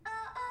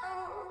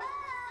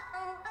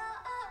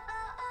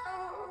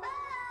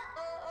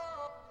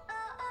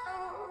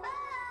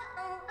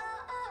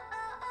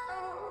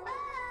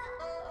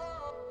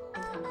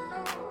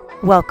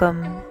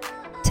Welcome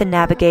to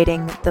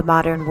Navigating the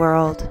Modern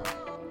World,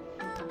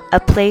 a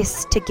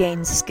place to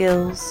gain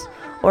skills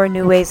or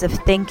new ways of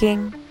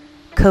thinking,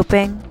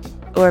 coping,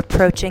 or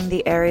approaching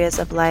the areas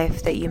of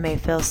life that you may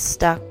feel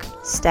stuck,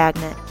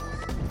 stagnant,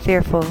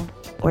 fearful,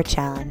 or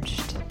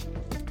challenged.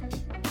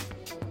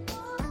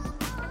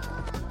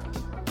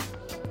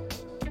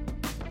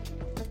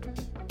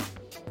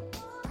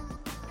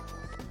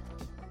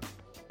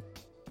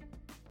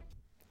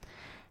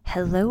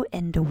 Hello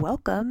and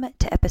welcome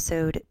to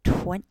episode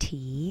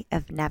 20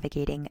 of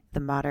Navigating the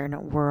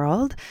Modern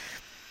World.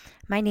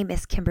 My name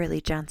is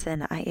Kimberly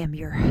Johnson. I am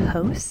your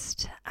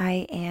host.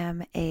 I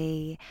am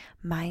a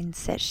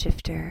mindset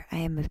shifter. I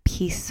am a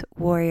peace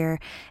warrior,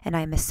 and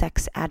I'm a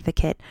sex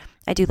advocate.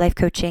 I do life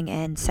coaching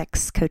and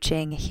sex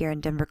coaching here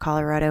in Denver,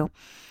 Colorado.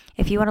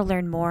 If you want to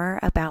learn more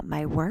about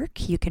my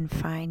work, you can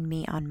find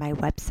me on my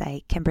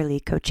website,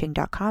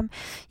 KimberlyCoaching.com.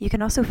 You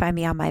can also find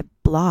me on my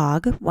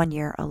blog,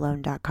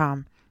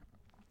 OneYearAlone.com.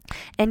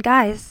 And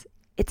guys,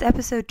 it's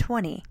episode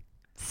 20,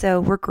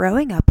 so we're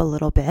growing up a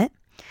little bit,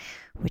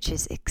 which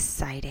is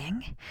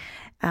exciting.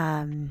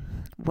 But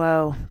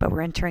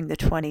we're entering the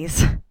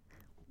 20s.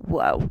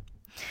 Whoa.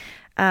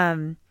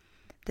 The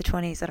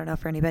 20s, I don't know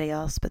for anybody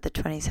else, but the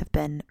 20s have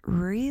been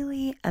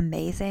really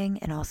amazing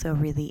and also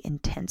really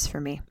intense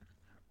for me.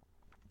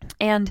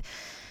 And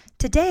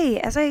today,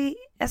 as I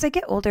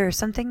get older,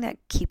 something that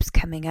keeps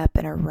coming up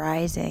and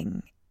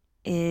arising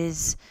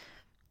is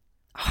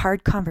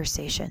hard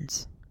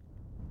conversations.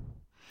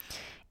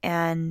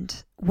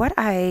 And what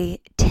I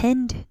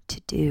tend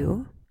to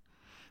do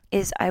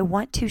is I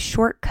want to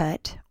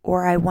shortcut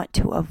or I want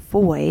to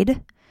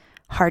avoid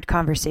hard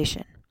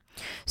conversation.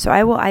 So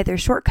I will either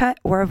shortcut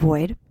or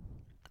avoid,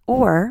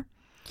 or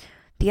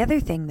the other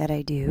thing that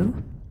I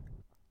do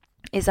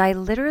is I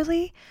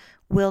literally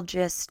will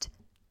just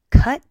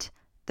cut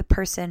the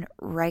person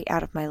right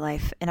out of my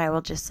life and I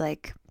will just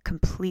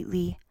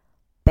completely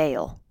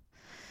bail.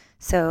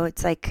 So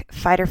it's like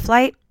fight or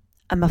flight.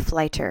 I'm a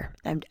flighter.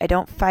 I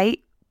don't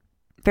fight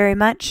very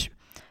much,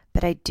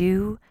 but I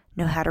do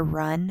know how to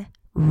run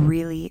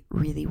really,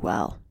 really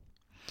well.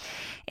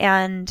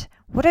 And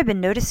what I've been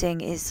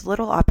noticing is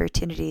little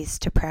opportunities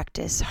to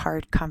practice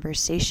hard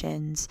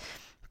conversations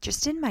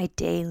just in my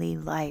daily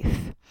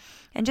life.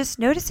 And just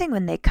noticing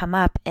when they come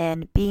up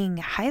and being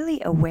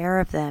highly aware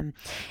of them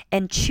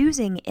and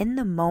choosing in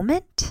the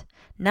moment,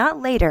 not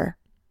later,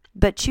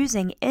 but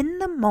choosing in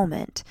the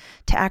moment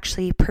to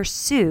actually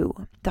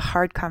pursue the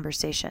hard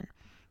conversation.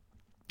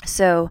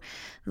 So,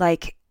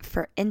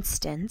 for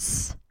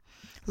instance,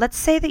 let's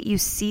say that you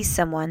see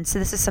someone, so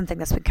this is something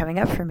that's been coming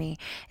up for me,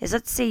 is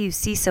let's say you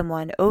see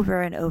someone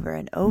over and over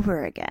and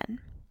over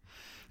again,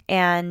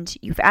 and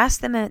you've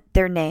asked them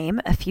their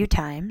name a few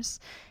times,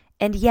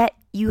 and yet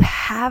you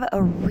have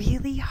a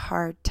really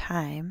hard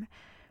time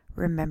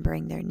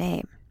remembering their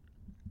name.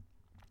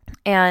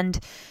 And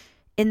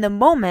in the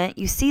moment,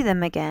 you see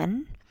them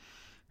again,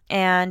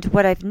 and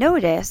what I've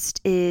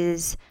noticed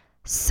is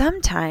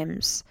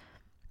sometimes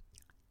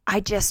I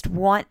just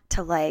want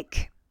to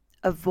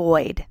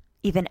avoid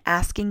even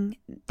asking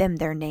them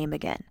their name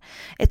again.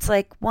 It's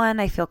one,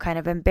 I feel kind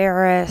of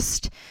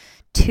embarrassed.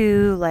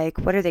 Two,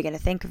 what are they going to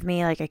think of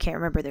me? I can't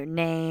remember their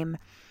name.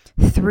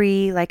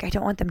 Three, I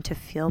don't want them to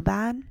feel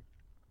bad.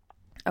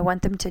 I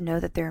want them to know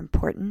that they're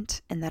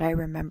important and that I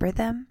remember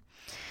them.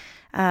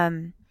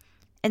 And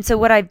so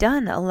what I've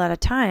done a lot of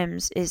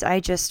times is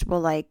I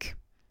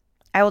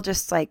will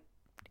just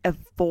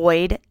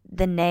avoid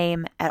the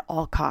name at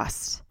all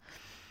costs.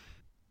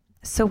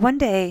 So one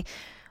day,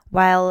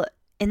 while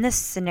in this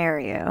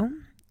scenario,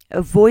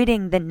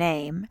 avoiding the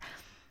name,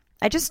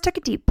 I just took a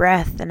deep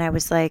breath and I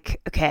was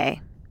like, okay,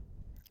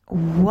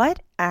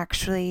 what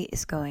actually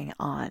is going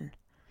on?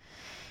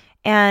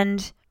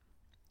 And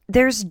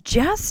there's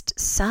just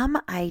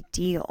some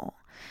ideal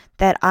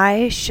that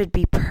I should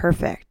be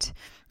perfect.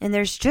 And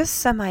there's just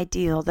some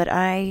ideal that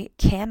I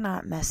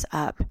cannot mess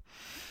up.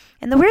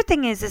 And the weird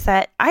thing is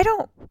that I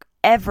don't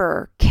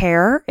ever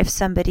care if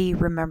somebody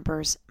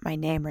remembers my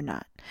name or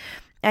not.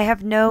 I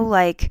have no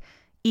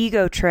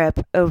ego trip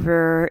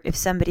over if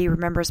somebody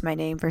remembers my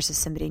name versus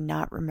somebody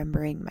not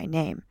remembering my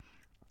name.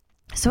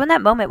 So in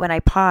that moment when I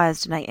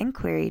paused and I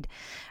inquired,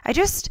 I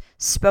just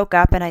spoke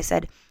up and I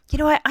said, you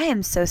know what? I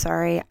am so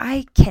sorry.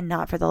 I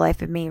cannot for the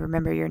life of me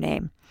remember your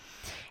name.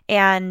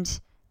 And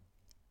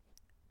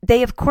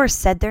they of course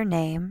said their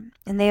name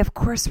and they of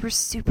course were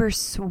super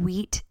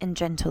sweet and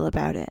gentle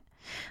about it.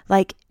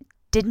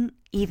 Didn't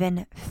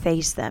even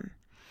faze them.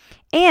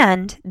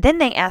 And then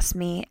they asked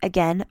me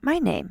again my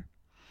name.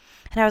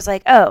 And I was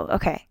like, oh,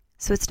 okay.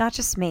 So it's not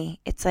just me.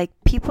 It's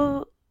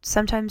people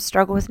sometimes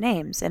struggle with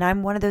names. And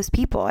I'm one of those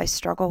people. I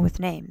struggle with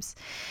names.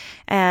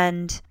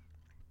 And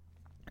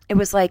it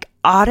was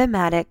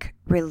automatic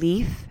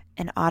relief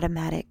and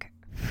automatic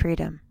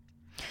freedom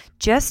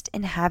just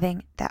in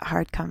having that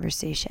hard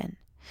conversation.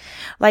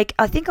 I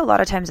think a lot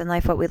of times in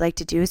life what we like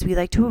to do is we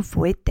like to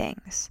avoid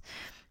things.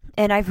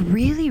 And I've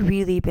really,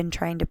 really been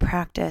trying to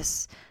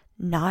practice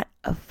not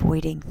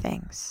avoiding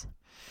things.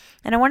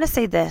 And I want to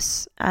say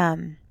this,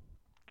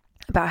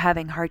 about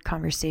having hard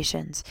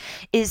conversations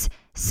is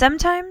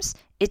sometimes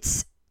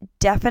it's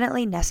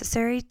definitely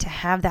necessary to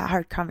have that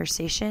hard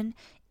conversation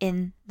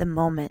in the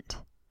moment.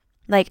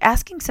 Like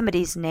asking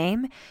somebody's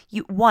name,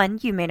 you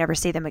may never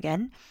see them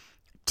again.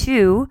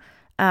 Two,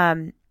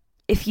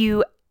 if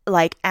you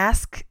like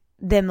ask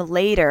them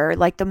later,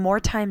 like the more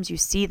times you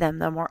see them,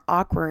 the more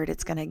awkward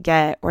it's going to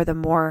get, or the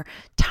more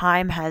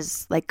time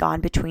has like gone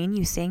between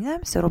you seeing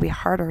them. So it'll be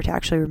harder to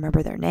actually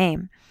remember their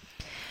name.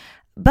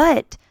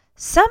 But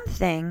some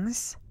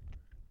things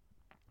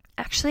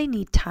actually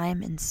need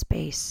time and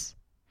space.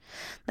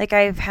 Like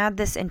I've had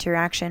this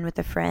interaction with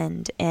a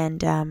friend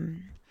and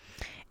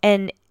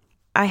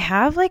I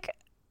have like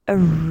a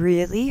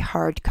really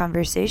hard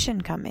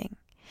conversation coming.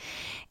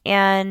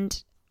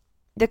 And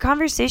the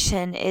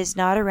conversation is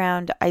not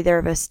around either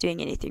of us doing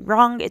anything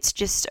wrong. It's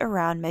just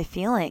around my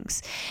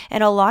feelings.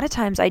 And a lot of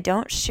times I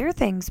don't share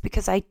things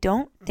because I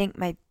don't think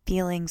my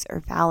feelings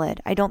are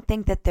valid. I don't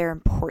think that they're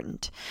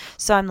important.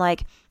 So I'm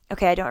like,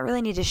 okay, I don't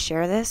really need to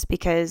share this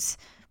because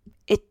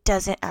it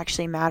doesn't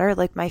actually matter.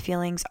 Like my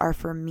feelings are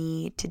for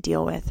me to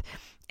deal with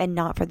and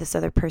not for this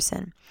other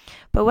person.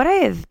 But what I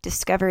have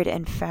discovered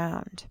and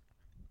found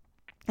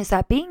is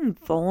that being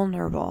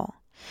vulnerable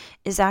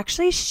is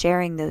actually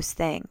sharing those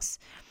things.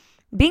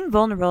 Being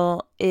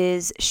vulnerable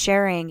is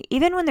sharing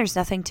even when there's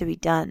nothing to be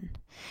done.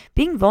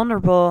 Being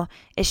vulnerable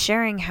is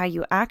sharing how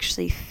you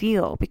actually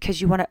feel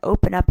because you want to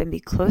open up and be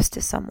close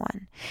to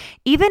someone.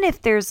 Even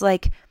if there's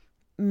like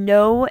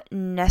no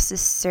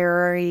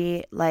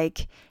necessary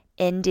like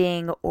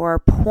ending or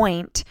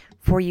point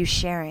for you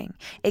sharing,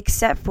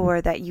 except for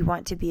that you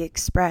want to be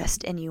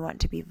expressed and you want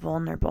to be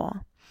vulnerable.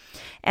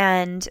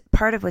 And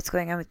part of what's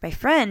going on with my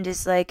friend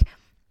is like,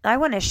 I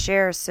want to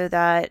share so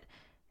that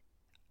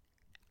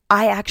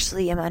I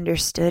actually am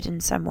understood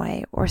in some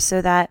way, or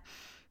so that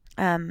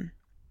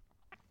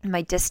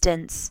my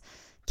distance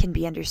can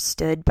be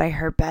understood by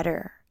her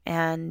better.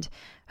 And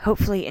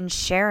hopefully in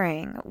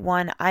sharing,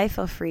 one, I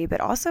feel free, but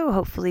also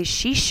hopefully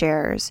she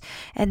shares,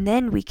 and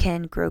then we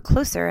can grow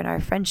closer in our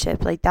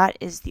friendship. Like that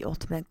is the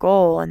ultimate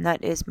goal, and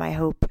that is my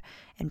hope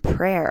and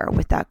prayer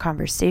with that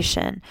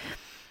conversation.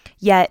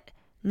 Yet,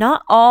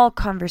 not all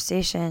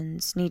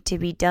conversations need to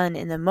be done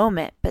in the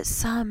moment, but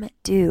some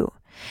do.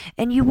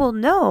 And you will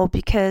know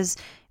because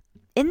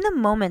in the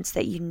moments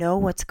that you know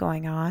what's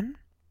going on,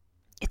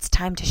 it's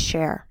time to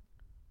share.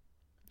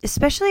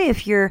 Especially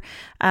if you're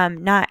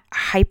not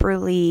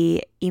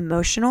hyperly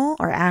emotional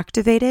or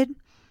activated.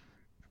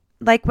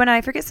 Like when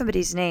I forget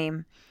somebody's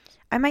name,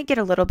 I might get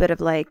a little bit of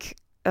like,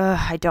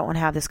 I don't want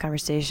to have this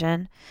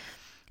conversation.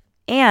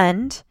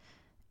 And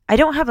I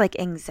don't have like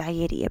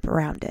anxiety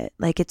around it.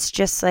 Like it's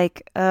just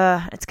like,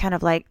 it's kind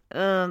of like,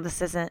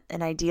 this isn't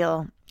an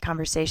ideal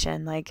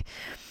conversation. Like,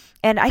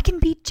 and I can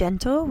be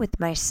gentle with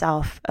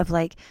myself of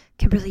like,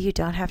 Kimberly, you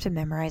don't have to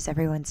memorize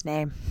everyone's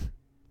name.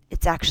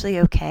 It's actually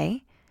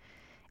okay.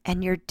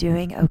 And you're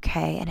doing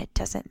okay, and it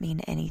doesn't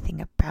mean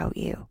anything about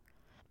you.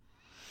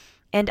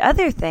 And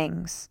other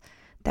things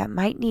that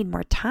might need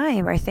more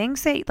time are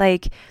things that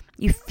like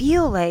you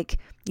feel like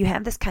you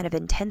have this kind of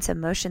intense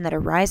emotion that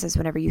arises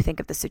whenever you think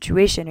of the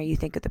situation or you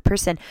think of the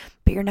person,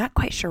 but you're not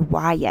quite sure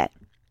why yet.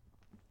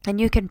 And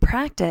you can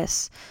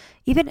practice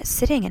even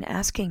sitting and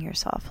asking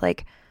yourself,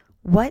 like,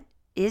 what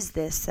is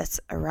this that's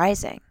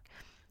arising?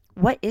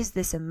 What is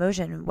this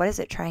emotion? What is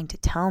it trying to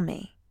tell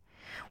me?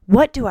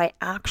 What do I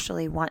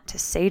actually want to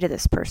say to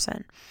this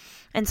person?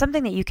 And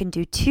something that you can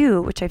do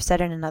too, which I've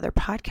said in another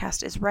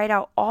podcast, is write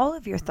out all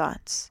of your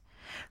thoughts.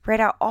 Write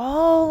out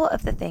all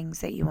of the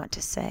things that you want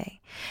to say.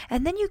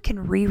 And then you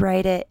can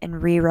rewrite it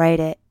and rewrite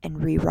it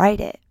and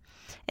rewrite it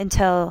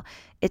until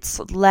it's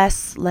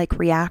less like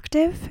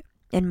reactive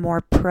and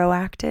more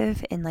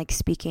proactive in like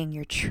speaking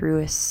your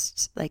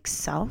truest like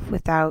self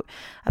without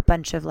a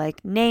bunch of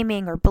like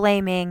naming or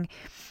blaming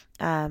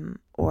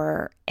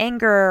or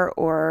anger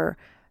or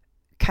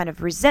kind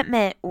of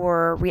resentment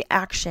or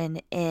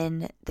reaction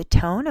in the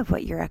tone of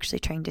what you're actually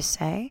trying to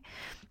say,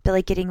 but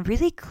like getting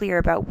really clear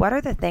about what are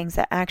the things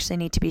that actually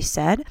need to be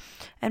said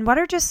and what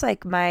are just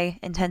like my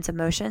intense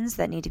emotions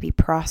that need to be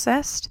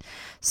processed,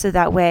 so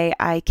that way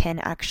I can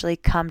actually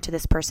come to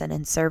this person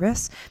in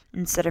service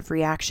instead of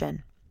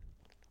reaction.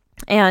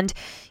 And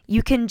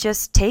you can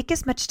just take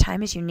as much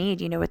time as you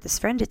need. You know, with this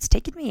friend, it's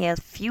taken me a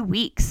few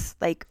weeks,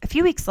 like a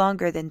few weeks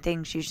longer than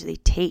things usually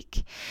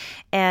take.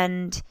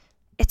 And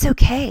it's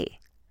okay.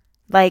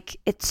 Like,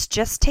 it's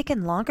just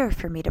taken longer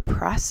for me to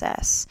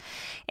process.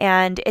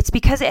 And it's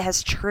because it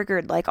has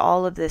triggered like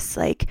all of this,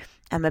 like,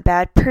 I'm a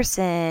bad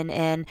person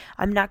and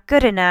I'm not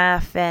good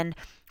enough and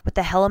what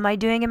the hell am I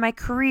doing in my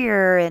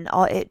career? And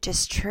all, it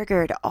just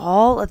triggered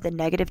all of the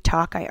negative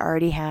talk I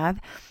already have.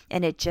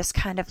 And it just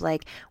kind of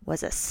like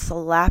was a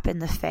slap in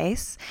the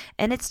face.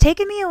 And it's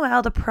taken me a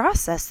while to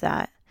process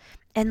that.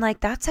 And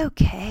like, that's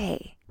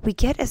okay. We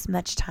get as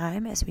much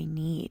time as we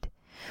need.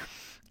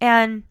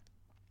 And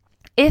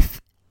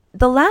if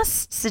the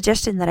last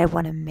suggestion that I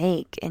want to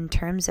make in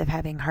terms of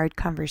having hard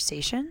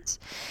conversations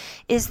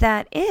is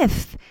that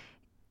if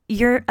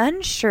you're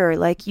unsure,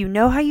 like you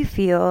know how you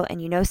feel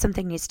and you know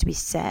something needs to be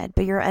said,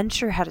 but you're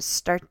unsure how to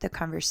start the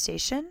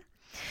conversation,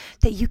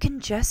 that you can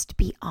just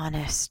be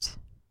honest.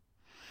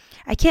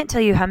 I can't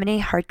tell you how many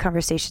hard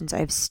conversations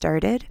I've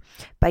started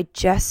by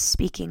just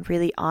speaking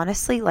really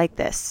honestly like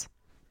this.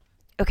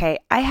 Okay,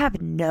 I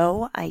have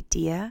no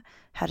idea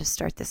how to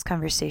start this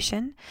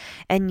conversation,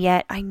 and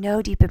yet I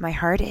know deep in my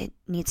heart it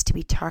needs to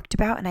be talked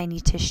about and I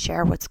need to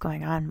share what's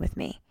going on with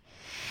me.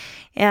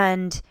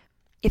 And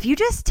if you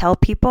just tell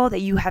people that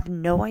you have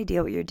no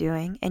idea what you're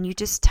doing, and you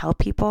just tell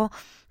people,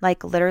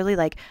 like literally,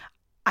 like,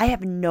 I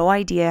have no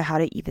idea how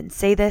to even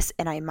say this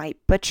and I might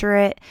butcher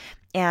it,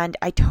 and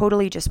I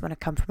totally just want to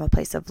come from a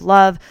place of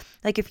love.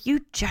 Like, if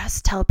you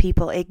just tell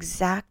people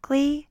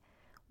exactly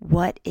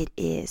what it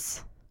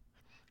is,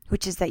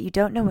 which is that you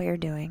don't know what you're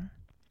doing,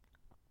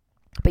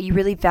 but you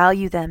really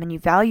value them and you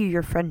value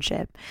your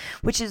friendship,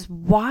 which is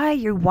why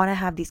you want to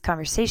have these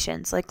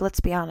conversations. Like, let's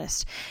be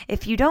honest.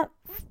 If you don't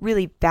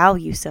really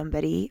value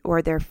somebody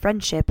or their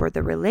friendship or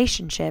the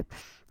relationship,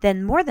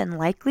 then more than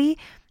likely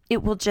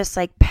it will just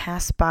like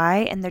pass by,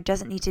 and there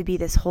doesn't need to be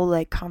this whole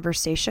like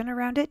conversation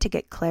around it to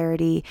get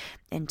clarity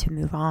and to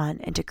move on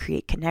and to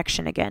create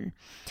connection again.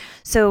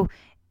 So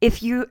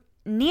if you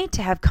need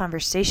to have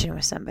conversation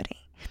with somebody,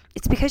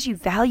 it's because you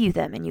value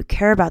them and you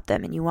care about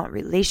them and you want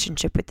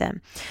relationship with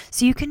them.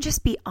 So you can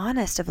just be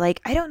honest of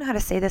like, I don't know how to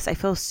say this. I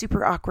feel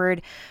super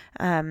awkward.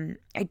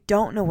 I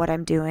don't know what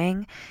I'm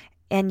doing.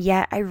 And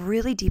yet I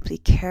really deeply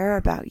care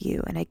about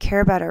you and I care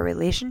about our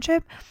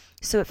relationship.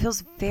 So it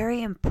feels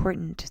very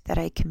important that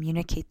I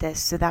communicate this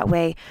so that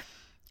way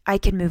I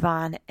can move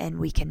on and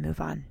we can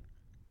move on.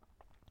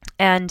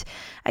 And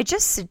I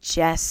just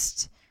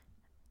suggest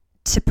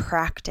to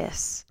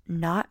practice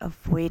not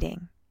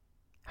avoiding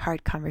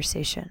hard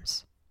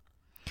conversations.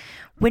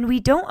 When we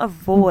don't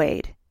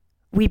avoid,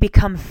 we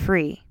become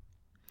free.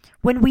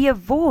 When we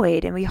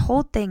avoid and we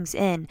hold things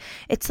in,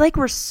 it's like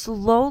we're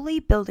slowly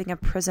building a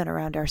prison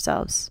around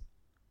ourselves.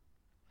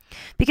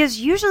 Because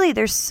usually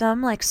there's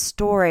some like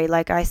story,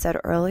 like I said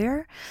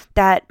earlier,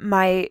 that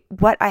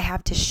what I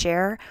have to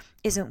share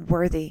isn't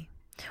worthy,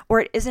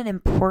 or it isn't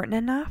important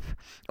enough,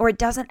 or it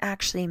doesn't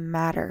actually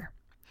matter.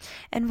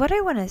 And what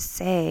I want to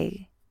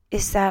say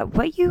is that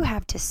what you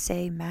have to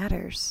say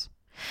matters,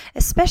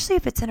 especially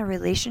if it's in a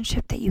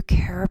relationship that you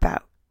care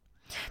about.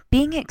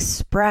 Being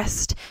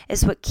expressed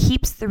is what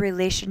keeps the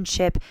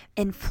relationship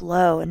in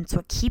flow, and it's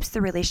what keeps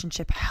the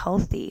relationship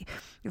healthy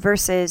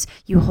versus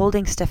you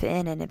holding stuff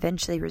in and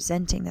eventually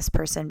resenting this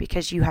person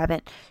because you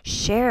haven't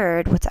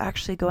shared what's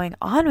actually going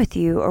on with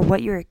you or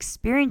what you're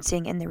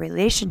experiencing in the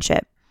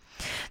relationship.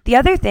 The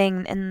other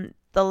thing, and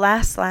the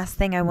last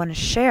thing I want to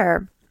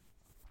share,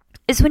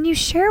 is when you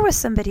share with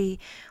somebody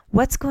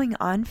what's going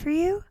on for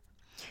you,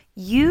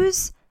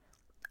 use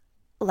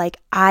like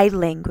I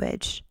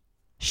language.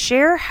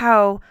 Share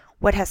how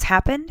what has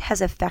happened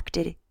has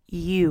affected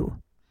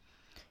you.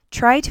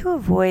 Try to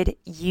avoid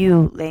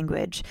you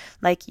language.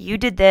 Like you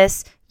did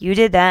this, you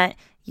did that,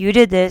 you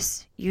did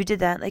this, you did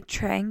that. Like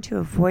trying to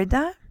avoid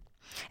that.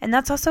 And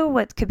that's also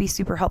what could be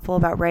super helpful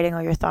about writing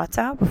all your thoughts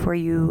out before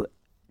you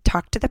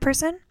talk to the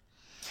person.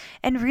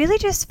 And really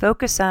just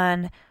focus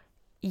on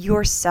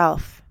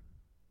yourself.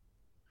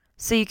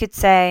 So you could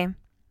say,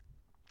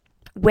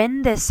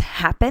 when this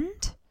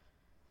happened,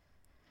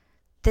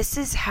 this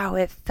is how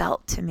it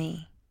felt to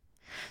me.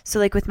 So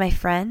like with my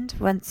friend,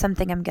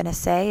 something I'm going to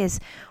say is,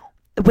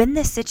 when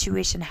this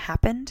situation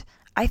happened,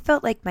 I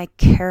felt like my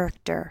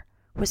character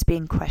was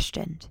being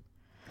questioned.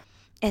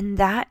 And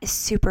that is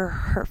super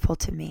hurtful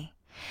to me.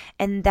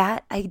 And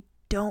that I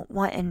don't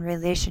want in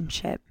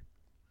relationship.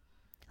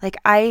 Like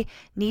I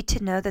need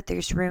to know that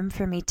there's room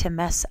for me to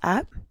mess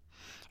up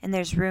and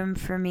there's room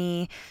for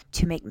me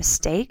to make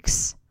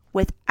mistakes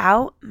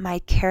without my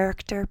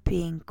character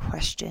being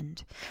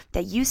questioned.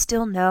 That you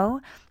still know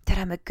that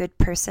I'm a good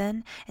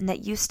person and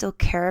that you still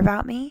care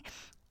about me,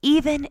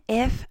 even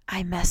if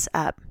I mess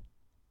up.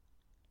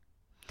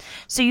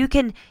 So you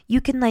can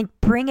like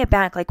bring it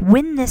back, like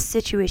when this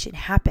situation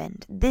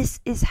happened, this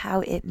is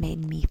how it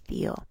made me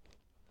feel.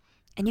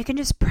 And you can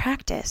just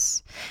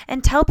practice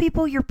and tell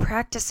people you're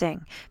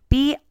practicing.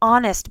 Be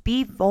honest,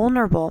 be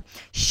vulnerable,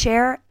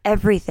 share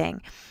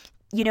everything.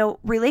 You know,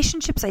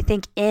 relationships, I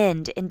think,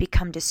 end and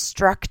become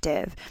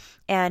destructive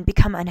and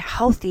become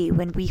unhealthy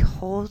when we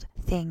hold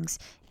things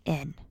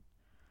in.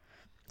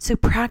 So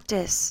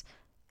practice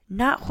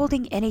not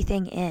holding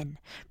anything in.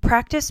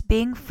 Practice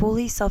being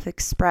fully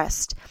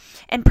self-expressed.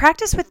 And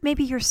practice with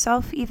maybe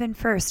yourself even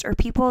first, or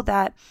people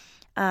that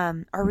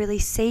are really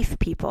safe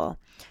people.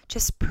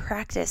 Just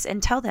practice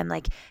and tell them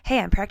like, hey,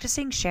 I'm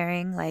practicing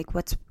sharing like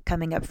what's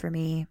coming up for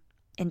me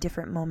in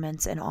different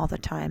moments and all the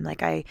time.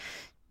 Like I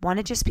want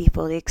to just be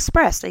fully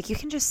expressed. Like you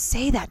can just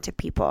say that to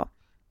people.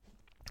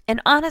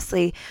 And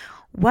honestly,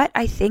 what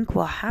I think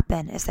will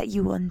happen is that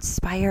you will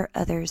inspire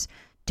others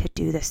to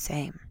do the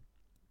same.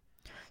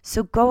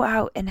 So go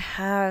out and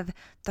have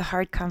the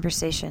hard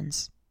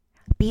conversations.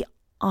 Be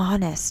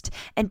honest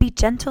and be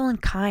gentle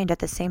and kind at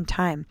the same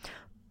time.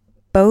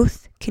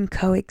 Both can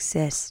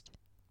coexist.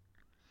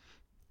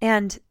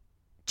 And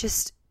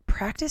just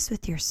practice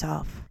with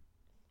yourself.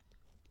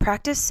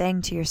 Practice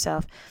saying to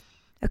yourself,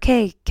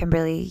 okay,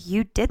 Kimberly,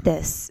 you did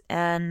this,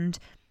 and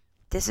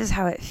this is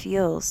how it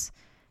feels.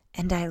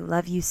 And I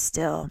love you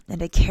still,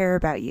 and I care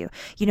about you.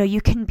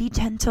 You can be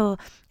gentle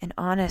and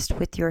honest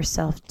with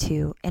yourself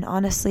too. And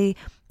honestly,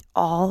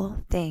 all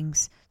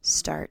things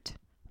start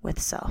with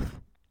self.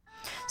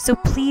 So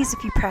please,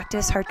 if you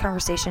practice hard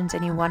conversations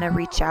and you want to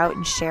reach out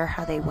and share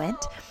how they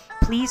went,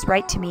 please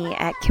write to me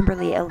at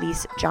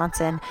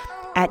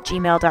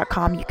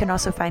KimberlyEliseJohnson@gmail.com. You can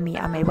also find me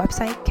on my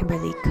website,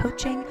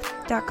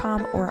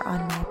 KimberlyCoaching.com, or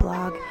on my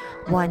blog,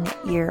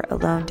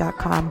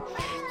 OneYearAlone.com.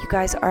 You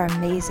guys are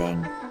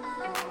amazing.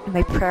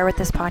 My prayer with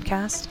this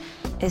podcast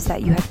is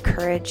that you have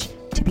courage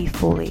to be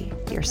fully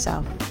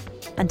yourself.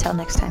 Until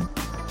next time.